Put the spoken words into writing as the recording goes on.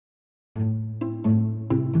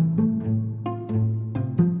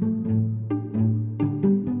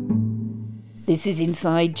This is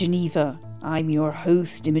Inside Geneva. I'm your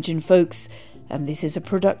host, Imogen Folks, and this is a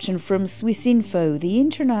production from Swissinfo, the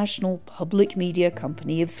international public media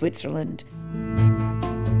company of Switzerland.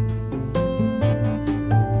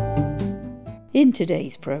 In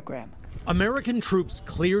today's programme, American troops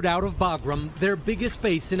cleared out of Bagram, their biggest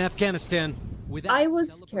base in Afghanistan. I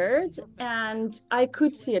was scared and I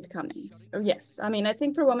could see it coming. Yes, I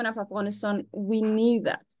think for women of Afghanistan, we knew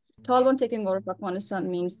that. Taliban taking over Afghanistan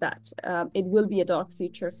means that it will be a dark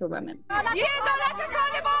future for women.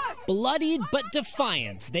 Bloodied but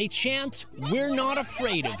defiant, they chant, "We're not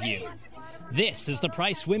afraid of you." This is the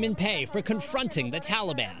price women pay for confronting the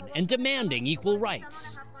Taliban and demanding equal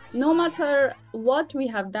rights. No matter what we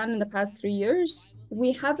have done in the past 3 years,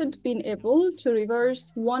 we haven't been able to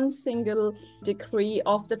reverse one single decree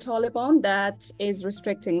of the Taliban that is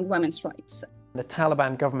restricting women's rights. The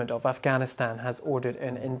Taliban government of Afghanistan has ordered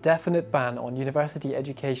an indefinite ban on university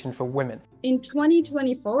education for women. In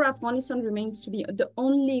 2024, Afghanistan remains to be the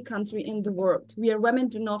only country in the world where women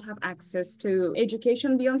do not have access to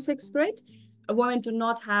education beyond 6th grade. Women do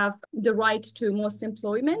not have the right to most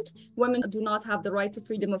employment. Women do not have the right to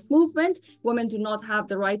freedom of movement. Women do not have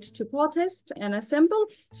the right to protest and assemble.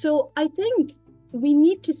 So I think we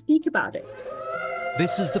need to speak about it.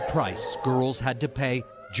 This is the price girls had to pay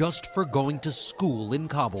just for going to school in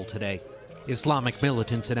Kabul today. Islamic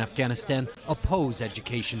militants in Afghanistan oppose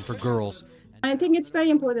education for girls. I think it's very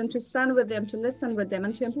important to stand with them, to listen with them,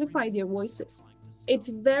 and to amplify their voices. It's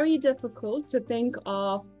very difficult to think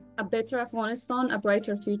of a better Afghanistan, a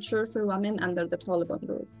brighter future for women under the Taliban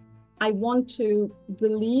rule. I want to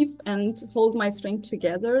believe and hold my strength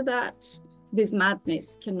together that this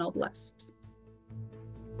madness cannot last.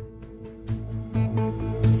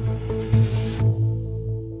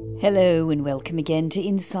 hello and welcome again to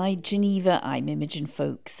Inside Geneva. I'm Imogen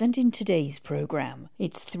Folks, and in today's programme,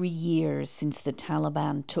 it's 3 years since the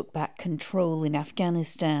Taliban took back control in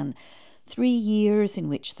Afghanistan. 3 years in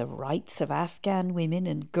which the rights of Afghan women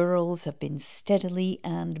and girls have been steadily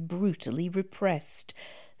and brutally repressed.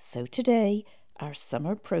 So today, our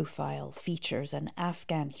summer profile features an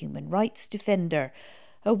Afghan human rights defender,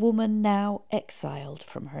 a woman now exiled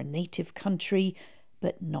from her native country,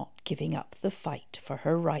 but not giving up the fight for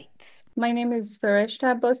her rights. My name is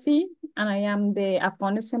Fereshta Abbasi, and I am the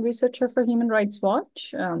Afghanistan researcher for Human Rights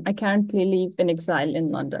Watch. I currently live in exile in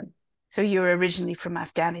London. So you're originally from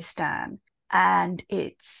Afghanistan, and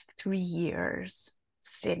it's 3 years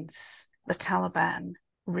since the Taliban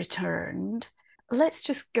returned. Let's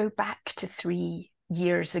just go back to 3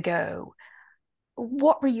 years ago.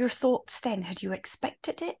 What were your thoughts then? Had you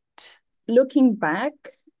expected it? Looking back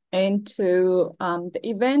into the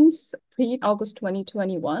events pre-August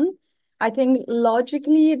 2021, I think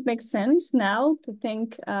logically it makes sense now to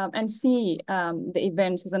think and see the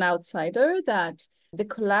events as an outsider that the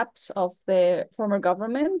collapse of the former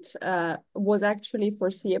government was actually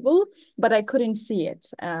foreseeable, but I couldn't see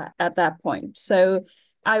it at that point. So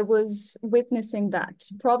I was witnessing that.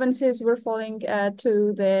 Provinces were falling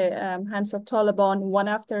to the hands of Taliban, one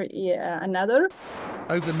after another.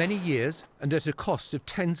 Over many years, and at a cost of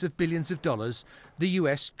tens of billions of dollars, the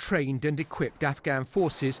US trained and equipped Afghan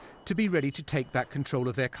forces to be ready to take back control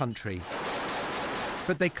of their country.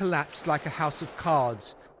 But they collapsed like a house of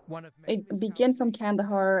cards. It began from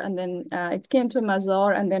Kandahar, and then it came to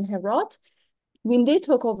Mazar, and then Herat. When they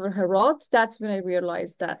took over Herat, that's when I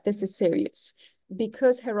realized that this is serious.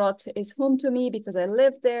 Because Herat is home to me, because I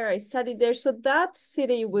lived there, I studied there. So that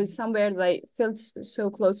city was somewhere that I felt so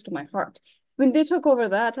close to my heart. When they took over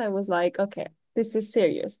that, I was like, okay, this is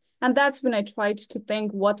serious. And that's when I tried to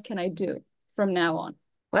think, what can I do from now on?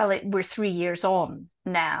 Well, we're 3 years on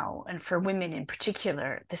now, and for women in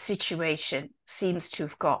particular, the situation seems to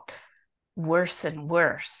have got worse and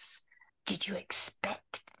worse. Did you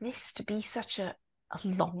expect this to be such a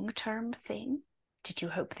long-term thing? Did you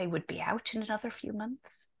hope they would be out in another few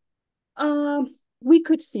months? We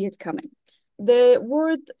could see it coming. The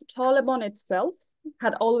word Taliban itself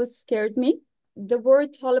had always scared me. The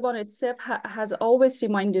word Taliban itself has always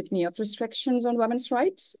reminded me of restrictions on women's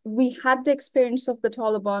rights. We had the experience of the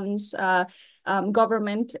Taliban's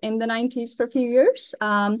government in the 90s for a few years.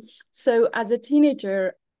 So as a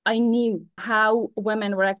teenager, I knew how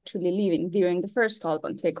women were actually living during the first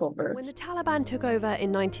Taliban takeover. When the Taliban took over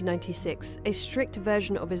in 1996, a strict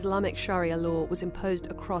version of Islamic Sharia law was imposed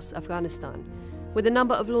across Afghanistan, with a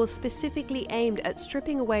number of laws specifically aimed at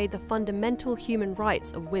stripping away the fundamental human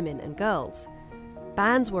rights of women and girls.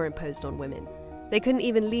 Bans were imposed on women. They couldn't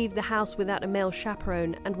even leave the house without a male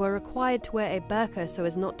chaperone and were required to wear a burqa so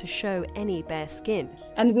as not to show any bare skin.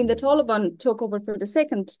 And when the Taliban took over for the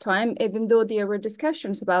second time, even though there were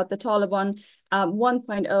discussions about the Taliban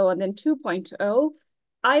 1.0 and then 2.0,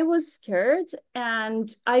 I was scared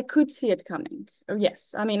and I could see it coming.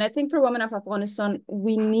 Yes, I mean, I think for women of Afghanistan,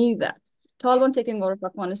 we knew that. Taliban taking over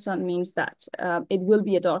Afghanistan means that it will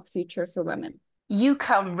be a dark future for women. You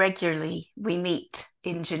come regularly, we meet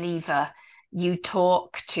in Geneva. You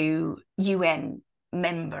talk to UN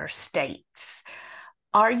member states.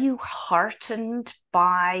 Are you heartened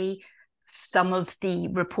by some of the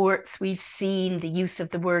reports we've seen, the use of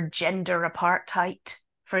the word gender apartheid,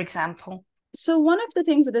 for example? So one of the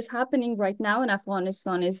things that is happening right now in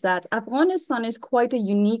Afghanistan is that Afghanistan is quite a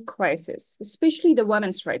unique crisis, especially the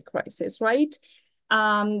women's rights crisis, right?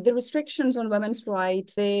 The restrictions on women's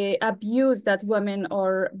rights, the abuse that women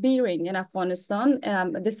are bearing in Afghanistan,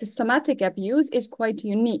 the systematic abuse is quite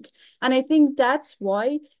unique. And I think that's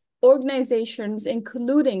why organizations,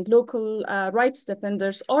 including local rights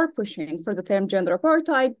defenders, are pushing for the term gender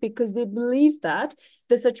apartheid because they believe that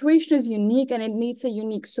the situation is unique and it needs a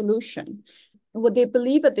unique solution. What they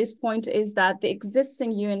believe at this point is that the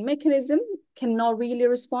existing UN mechanism cannot really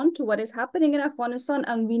respond to what is happening in Afghanistan,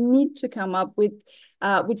 and we need to come up with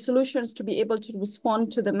solutions to be able to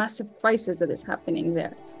respond to the massive crisis that is happening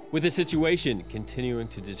there. With the situation continuing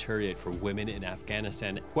to deteriorate for women in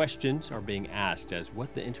Afghanistan, questions are being asked as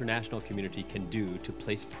what the international community can do to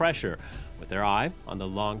place pressure with their eye on the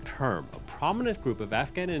long term. A prominent group of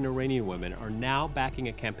Afghan and Iranian women are now backing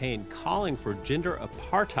a campaign calling for gender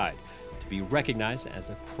apartheid to be recognized as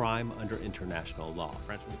a crime under international law.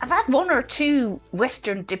 I've had one or two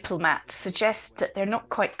Western diplomats suggest that they're not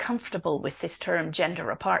quite comfortable with this term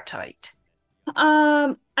gender apartheid.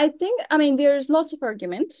 I mean, there's lots of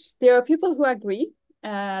arguments. There are people who agree.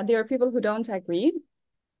 There are people who don't agree.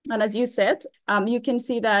 And as you said, you can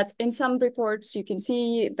see that in some reports, you can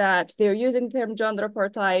see that they're using the term gender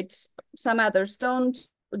apartheid. Some others don't.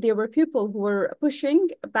 There were people who were pushing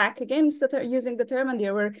back against using the term, and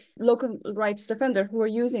there were local rights defenders who were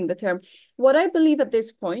using the term. What I believe at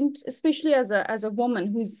this point, especially as a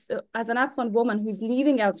woman as an Afghan woman who's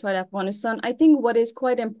living outside Afghanistan, I think what is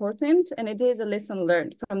quite important, and it is a lesson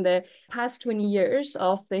learned from the past 20 years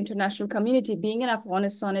of the international community being in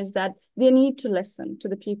Afghanistan, is that they need to listen to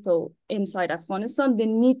the people inside Afghanistan. They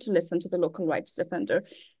need to listen to the local rights defender.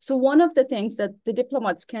 So one of the things that the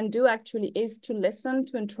diplomats can do actually is to listen,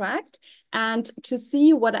 to interact, and to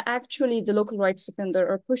see what actually the local rights defender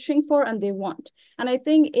are pushing for and they want. And I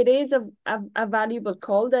think it is a valuable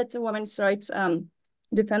call that the women's rights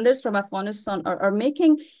defenders from Afghanistan are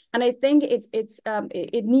making. And I think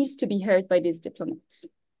it needs to be heard by these diplomats.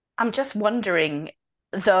 I'm just wondering,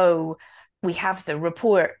 though, we have the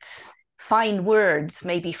reports, fine words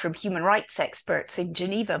maybe from human rights experts in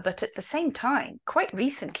Geneva, but at the same time, quite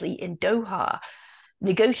recently in Doha,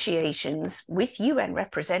 negotiations with UN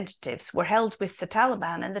representatives were held with the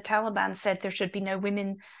Taliban, and the Taliban said there should be no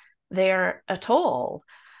women there at all.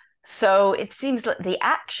 So it seems that the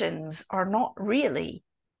actions are not really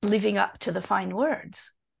living up to the fine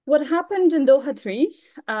words. What happened in Doha 3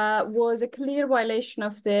 was a clear violation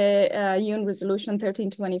of the UN Resolution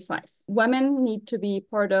 1325. Women need to be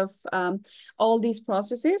part of all these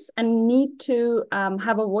processes and need to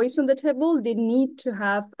have a voice on the table. They need to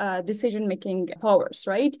have decision-making powers,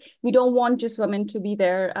 right? We don't want just women to be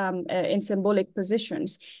there in symbolic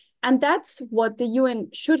positions. And that's what the UN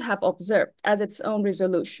should have observed as its own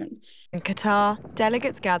resolution. In Qatar,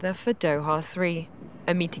 delegates gather for Doha 3,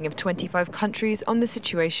 a meeting of 25 countries on the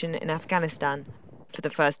situation in Afghanistan. For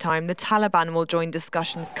the first time, the Taliban will join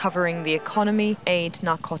discussions covering the economy, aid,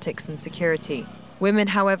 narcotics and security. Women,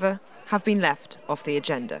 however, have been left off the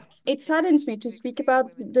agenda. It saddens me to speak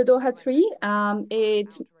about the Doha 3.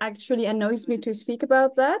 It actually annoys me to speak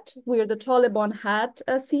about that, where the Taliban had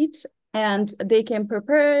a seat and they came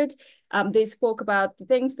prepared. They spoke about the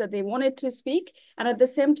things that they wanted to speak. And at the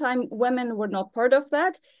same time, women were not part of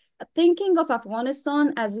that. Thinking of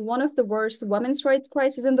Afghanistan as one of the worst women's rights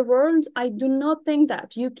crises in the world, I do not think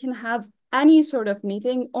that you can have any sort of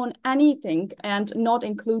meeting on anything and not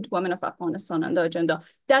include women of Afghanistan on the agenda.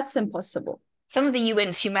 That's impossible. Some of the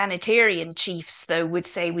UN's humanitarian chiefs, though, would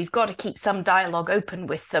say we've got to keep some dialogue open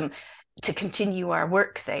with them to continue our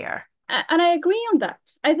work there. And I agree on that.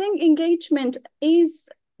 I think engagement is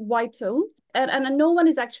vital. And no one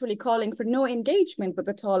is actually calling for no engagement with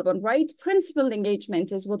the Taliban, right? Principled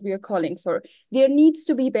engagement is what we are calling for. There needs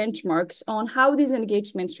to be benchmarks on how these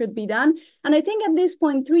engagements should be done. And I think at this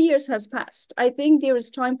point, 3 years has passed. I think there is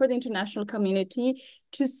time for the international community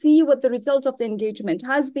to see what the result of the engagement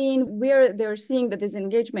has been, where they're seeing that this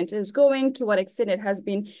engagement is going, to what extent it has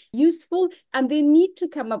been useful, and they need to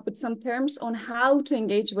come up with some terms on how to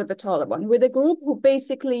engage with the Taliban, with a group who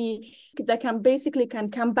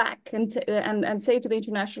can come back and say to the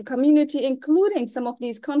international community, including some of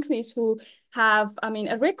these countries who have,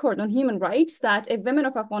 a record on human rights, that if women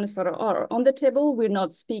of Afghanistan are on the table, we're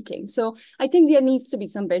not speaking. So I think there needs to be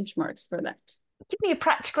some benchmarks for that. Give me a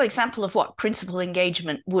practical example of what principal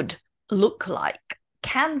engagement would look like.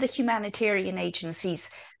 Can the humanitarian agencies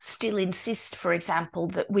still insist, for example,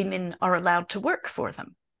 that women are allowed to work for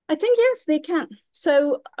them? I think, yes, they can.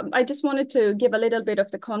 So I just wanted to give a little bit of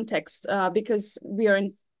the context because we are in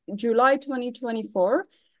July 2024.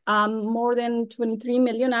 More than 23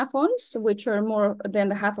 million Afghans, which are more than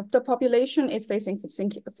the half of the population, is facing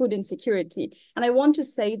food insecurity. And I want to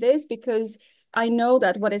say this because I know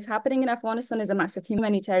that what is happening in Afghanistan is a massive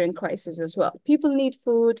humanitarian crisis as well. People need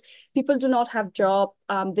food. People do not have jobs.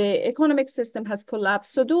 The economic system has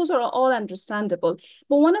collapsed. So those are all understandable.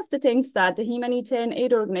 But one of the things that the humanitarian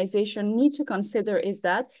aid organization need to consider is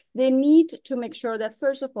that they need to make sure that,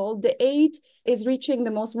 first of all, the aid is reaching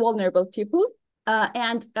the most vulnerable people.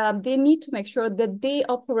 And they need to make sure that they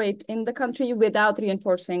operate in the country without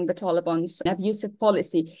reinforcing the Taliban's abusive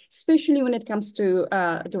policy, especially when it comes to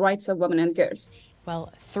the rights of women and girls.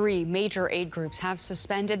 Well, 3 major aid groups have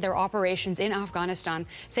suspended their operations in Afghanistan,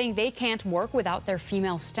 saying they can't work without their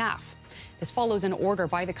female staff. This follows an order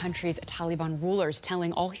by the country's Taliban rulers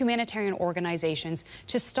telling all humanitarian organizations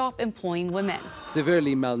to stop employing women.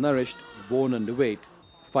 Severely malnourished, born underweight,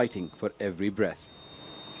 fighting for every breath.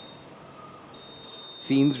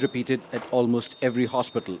 Scenes repeated at almost every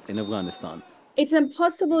hospital in Afghanistan. It's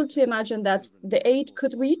impossible to imagine that the aid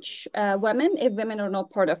could reach women if women are not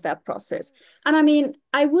part of that process. And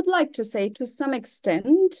I would like to say, to some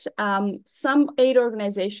extent, some aid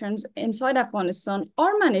organizations inside Afghanistan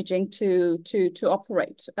are managing to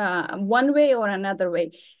operate one way or another way.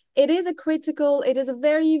 It is a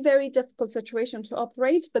very, very difficult situation to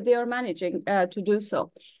operate, but they are managing to do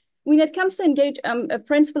so. When it comes to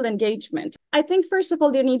principal engagement, I think, first of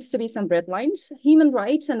all, there needs to be some red lines. Human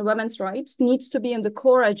rights and women's rights needs to be in the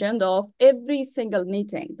core agenda of every single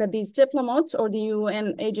meeting that these diplomats or the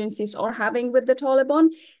UN agencies are having with the Taliban.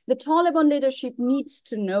 The Taliban leadership needs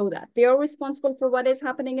to know that they are responsible for what is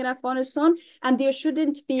happening in Afghanistan, and there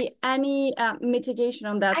shouldn't be any mitigation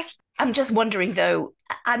on that. I'm just wondering, though,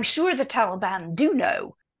 I'm sure the Taliban do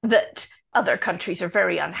know that other countries are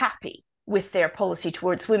very unhappy with their policy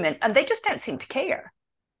towards women, and they just don't seem to care.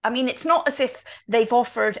 It's not as if they've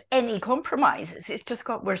offered any compromises. It's just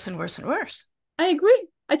got worse and worse and worse. I agree.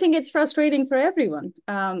 I think it's frustrating for everyone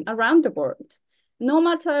around the world. No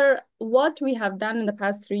matter what we have done in the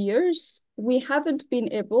past 3 years, we haven't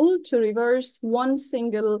been able to reverse one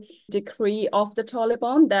single decree of the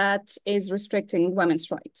Taliban that is restricting women's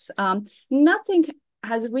rights. Nothing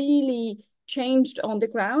has really changed on the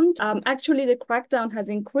ground. Actually, the crackdown has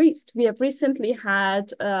increased. We have recently had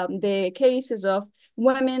the cases of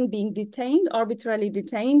women being arbitrarily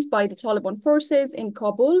detained by the Taliban forces in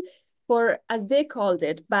Kabul for, as they called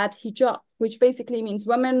it, bad hijab, which basically means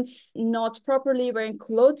women not properly wearing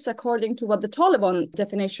clothes according to what the Taliban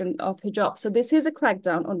definition of hijab. So this is a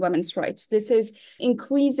crackdown on women's rights. This is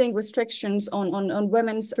increasing restrictions on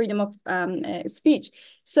women's freedom of speech.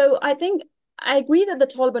 So I agree that the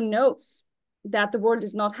Taliban knows that the world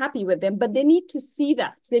is not happy with them, but they need to see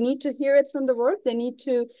that. They need to hear it from the world. They need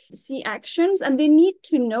to see actions, and they need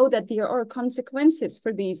to know that there are consequences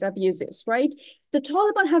for these abuses, right? The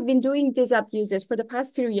Taliban have been doing these abuses for the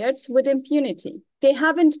past 2 years with impunity. They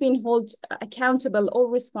haven't been held accountable or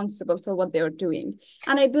responsible for what they're doing.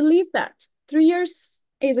 And I believe that 3 years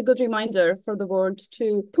is a good reminder for the world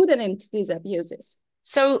to put an end to these abuses.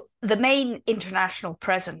 So the main international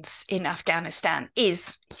presence in Afghanistan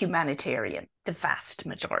is humanitarian, the vast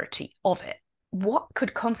majority of it. What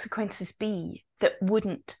could consequences be that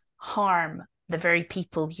wouldn't harm the very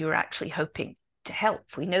people you're actually hoping to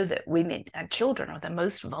help? We know that women and children are the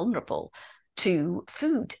most vulnerable to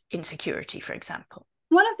food insecurity, for example.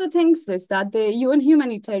 One of the things is that the UN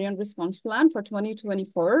Humanitarian Response Plan for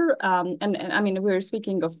 2024, we're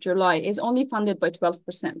speaking of July, is only funded by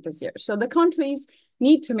 12% this year. So the countries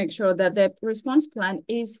need to make sure that the response plan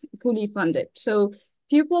is fully funded. So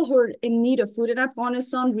people who are in need of food in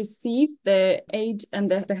Afghanistan receive the aid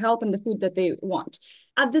and the help and the food that they want.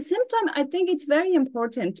 At the same time, I think it's very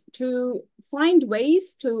important to find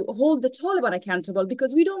ways to hold the Taliban accountable,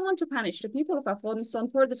 because we don't want to punish the people of Afghanistan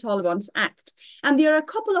for the Taliban's act. And there are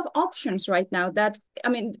a couple of options right now that, I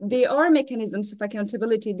mean, there are mechanisms of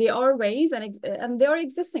accountability. There are ways and there are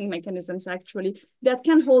existing mechanisms actually that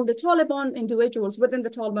can hold the Taliban individuals within the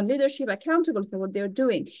Taliban leadership accountable for what they're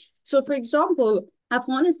doing. So, for example,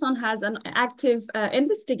 Afghanistan has an active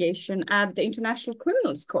investigation at the International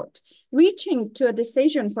Criminals Court. Reaching to a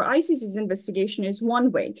decision for ICC's investigation is one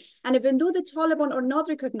way. And even though the Taliban are not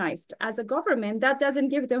recognized as a government, that doesn't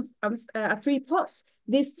give them a free pass.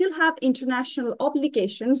 They still have international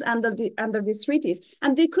obligations under these treaties,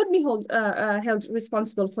 and they could be held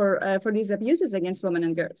responsible for these abuses against women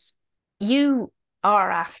and girls. You are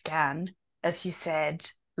Afghan, as you said,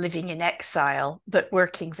 living in exile, but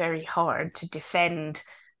working very hard to defend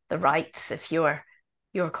the rights of your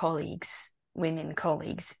colleagues, women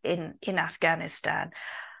colleagues in Afghanistan.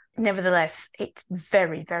 Nevertheless, it's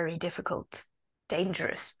very, very difficult,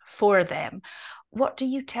 dangerous for them. What do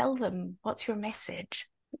you tell them? What's your message?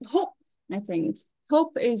 Hope, I think.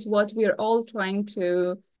 Hope is what we're all trying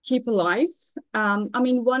to keep alive. I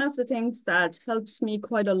mean, one of the things that helps me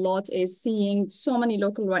quite a lot is seeing so many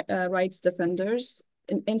local rights defenders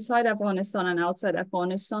inside Afghanistan and outside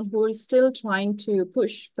Afghanistan who are still trying to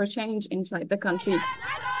push for change inside the country.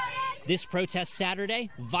 This protest Saturday,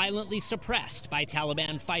 violently suppressed by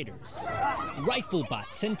Taliban fighters. Rifle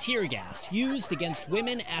butts and tear gas used against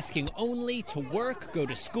women asking only to work, go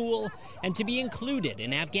to school, and to be included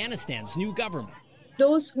in Afghanistan's new government.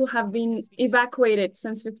 Those who have been evacuated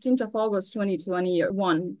since 15th of August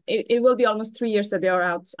 2021, it will be almost 3 years that they are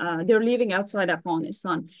out. They're living outside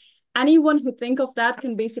Afghanistan. Anyone who think of that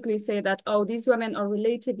can basically say that, oh, these women are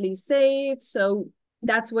relatively safe, so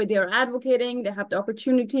that's why they're advocating. They have the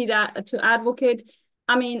opportunity to advocate.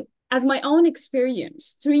 I mean, as my own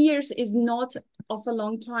experience, 3 years is not of a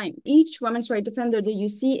long time. Each women's rights defender that you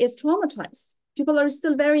see is traumatized. People are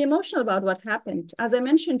still very emotional about what happened. As I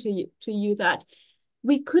mentioned to you that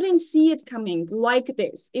we couldn't see it coming like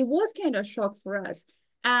this. It was kind of a shock for us.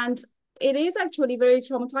 And it is actually very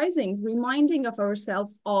traumatizing, reminding of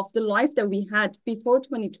ourselves of the life that we had before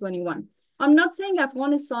 2021. I'm not saying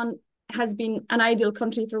Afghanistan has been an ideal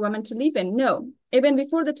country for women to live in. No, even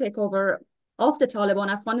before the takeover of the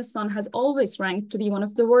Taliban, Afghanistan has always ranked to be one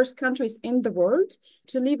of the worst countries in the world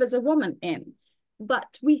to live as a woman in.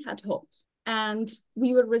 But we had hope and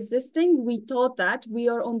we were resisting. We thought that we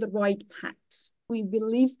are on the right path. We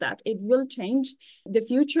believe that it will change the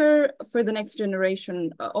future for the next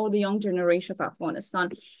generation or the young generation of Afghanistan.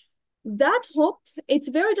 That hope, it's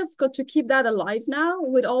very difficult to keep that alive now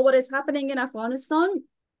with all what is happening in Afghanistan.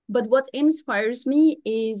 But what inspires me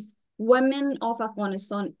is women of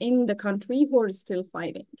Afghanistan in the country who are still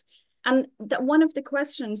fighting. And one of the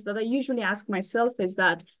questions that I usually ask myself is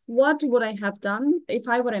that, what would I have done if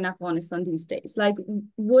I were in Afghanistan these days? Like,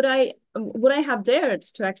 would I have dared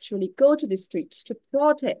to actually go to the streets, to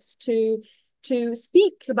protest, to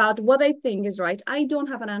speak about what I think is right? I don't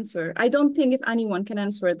have an answer. I don't think if anyone can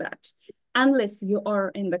answer that unless you are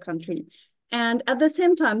in the country. And at the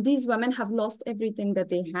same time, these women have lost everything that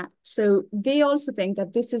they had. So they also think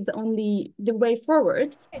that this is the way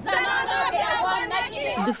forward.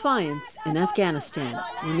 Defiance in Afghanistan.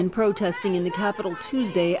 Women protesting in the capital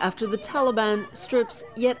Tuesday after the Taliban strips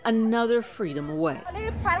yet another freedom away.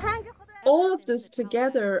 All of this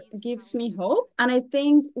together gives me hope. And I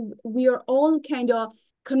think we are all kind of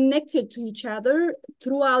connected to each other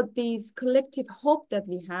throughout these collective hope that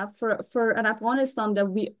we have for an Afghanistan that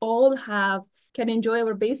we all can enjoy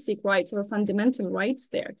our basic rights, our fundamental rights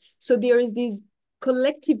there. So there is this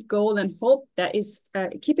collective goal and hope that is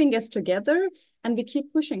keeping us together, and we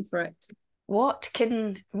keep pushing for it. What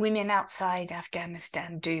can women outside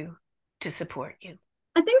Afghanistan do to support you?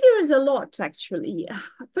 I think there is a lot, actually.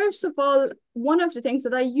 First of all, one of the things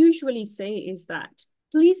that I usually say is that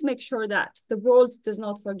please make sure that the world does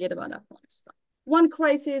not forget about Afghanistan. One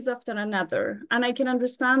crisis after another, and I can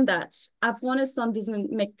understand that Afghanistan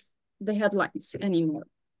doesn't make the headlines anymore.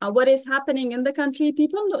 What is happening in the country,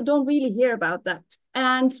 people don't really hear about that.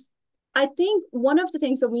 And I think one of the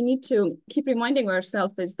things that we need to keep reminding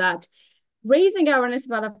ourselves is that raising awareness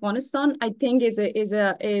about Afghanistan, I think, is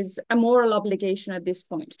a moral obligation at this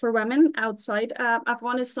point for women outside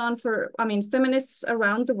Afghanistan, feminists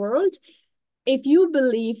around the world. If you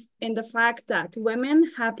believe in the fact that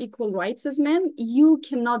women have equal rights as men, you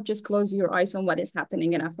cannot just close your eyes on what is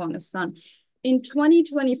happening in Afghanistan. in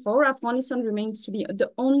 2024, Afghanistan remains to be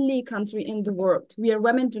the only country in the world where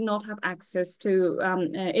women do not have access to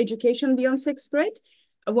education beyond 6th grade.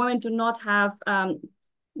 Women do not have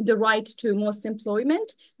the right to most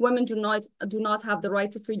employment. Women do not have the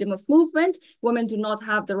right to freedom of movement. Women do not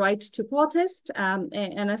have the right to protest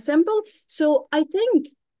and assemble. So I think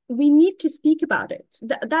we need to speak about it.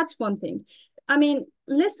 That's one thing. I mean,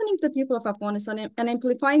 listening to the people of Afghanistan and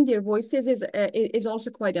amplifying their voices is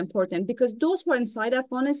also quite important, because those who are inside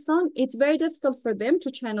Afghanistan, it's very difficult for them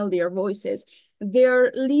to channel their voices. They're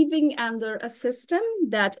living under a system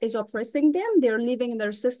that is oppressing them. They're living in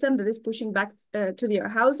their system that is pushing back to their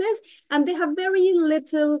houses, and they have very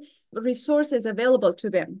little resources available to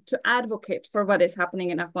them to advocate for what is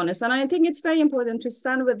happening in Afghanistan. And I think it's very important to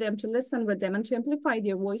stand with them, to listen with them, and to amplify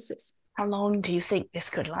their voices. How long do you think this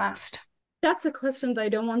could last? That's a question that I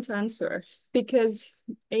don't want to answer, because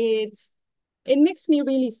it makes me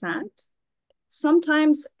really sad.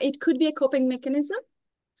 Sometimes it could be a coping mechanism.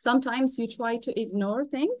 Sometimes you try to ignore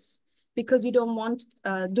things because you don't want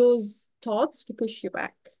those thoughts to push you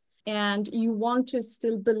back. And you want to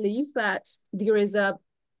still believe that there is a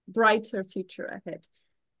brighter future ahead.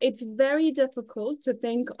 It's very difficult to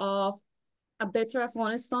think of a better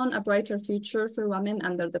Afghanistan, a brighter future for women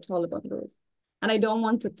under the Taliban rule. And I don't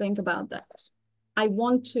want to think about that. I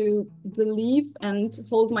want to believe and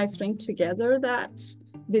hold my strength together that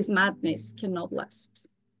this madness cannot last.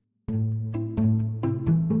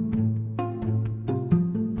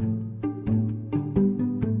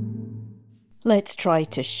 Let's try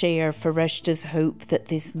to share Fereshta's hope that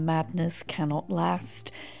this madness cannot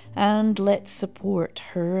last, and let's support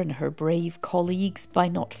her and her brave colleagues by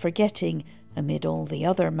not forgetting, amid all the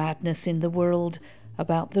other madness in the world,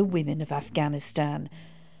 about the women of Afghanistan.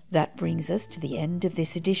 That brings us to the end of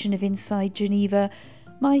this edition of Inside Geneva.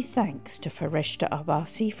 My thanks to Fereshta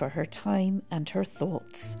Abbasi for her time and her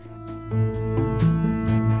thoughts.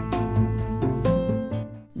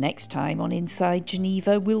 Next time on Inside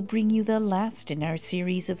Geneva, we'll bring you the last in our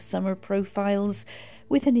series of summer profiles,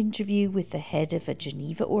 with an interview with the head of a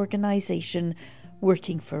Geneva organisation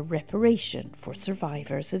working for reparation for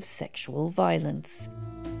survivors of sexual violence.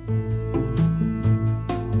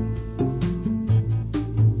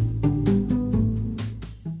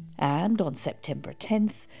 And on September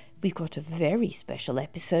 10th, we've got a very special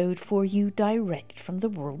episode for you direct from the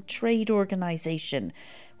World Trade Organization,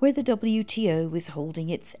 where the WTO is holding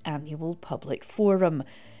its annual public forum.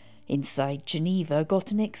 Inside Geneva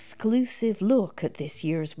got an exclusive look at this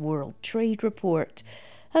year's World Trade Report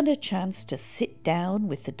and a chance to sit down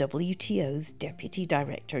with the WTO's Deputy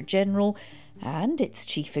Director General and its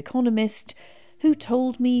chief economist, who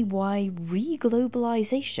told me why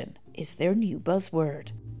re-globalization is their new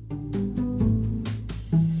buzzword.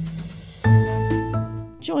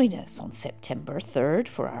 Join us on September 3rd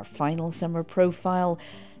for our final summer profile,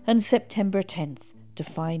 and September 10th to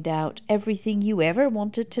find out everything you ever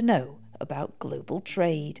wanted to know about global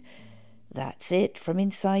trade. That's it from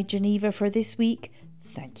Inside Geneva for this week.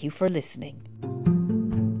 Thank you for listening.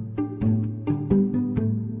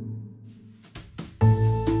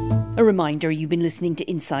 A reminder, you've been listening to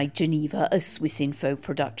Inside Geneva, a Swissinfo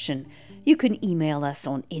production. You can email us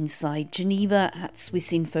on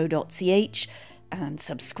insidegeneva@swissinfo.ch and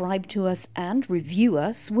subscribe to us and review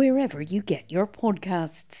us wherever you get your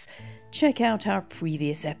podcasts. Check out our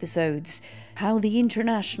previous episodes, how the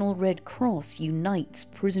International Red Cross unites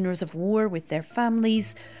prisoners of war with their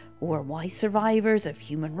families, or why survivors of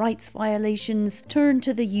human rights violations turn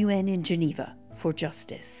to the UN in Geneva for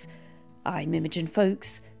justice. I'm Imogen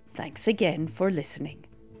Folks. Thanks again for listening.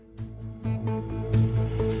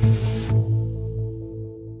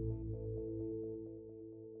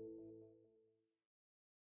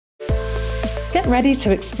 Get ready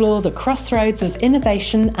to explore the crossroads of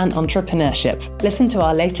innovation and entrepreneurship. Listen to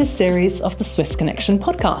our latest series of the Swiss Connection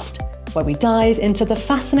podcast, where we dive into the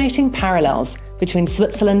fascinating parallels between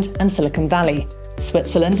Switzerland and Silicon Valley.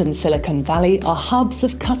 Switzerland and Silicon Valley are hubs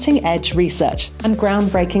of cutting-edge research and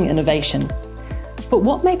groundbreaking innovation. But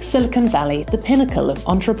what makes Silicon Valley the pinnacle of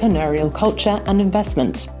entrepreneurial culture and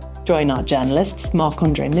investment? Join our journalists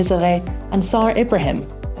Marc-André Miseret and Sarah Ibrahim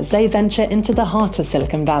as they venture into the heart of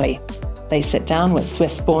Silicon Valley. They sit down with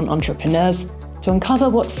Swiss-born entrepreneurs to uncover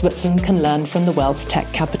what Switzerland can learn from the world's tech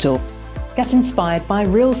capital. Get inspired by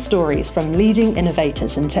real stories from leading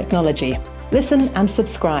innovators in technology. Listen and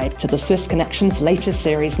subscribe to the Swiss Connection's latest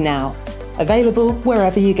series now, available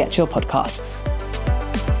wherever you get your podcasts.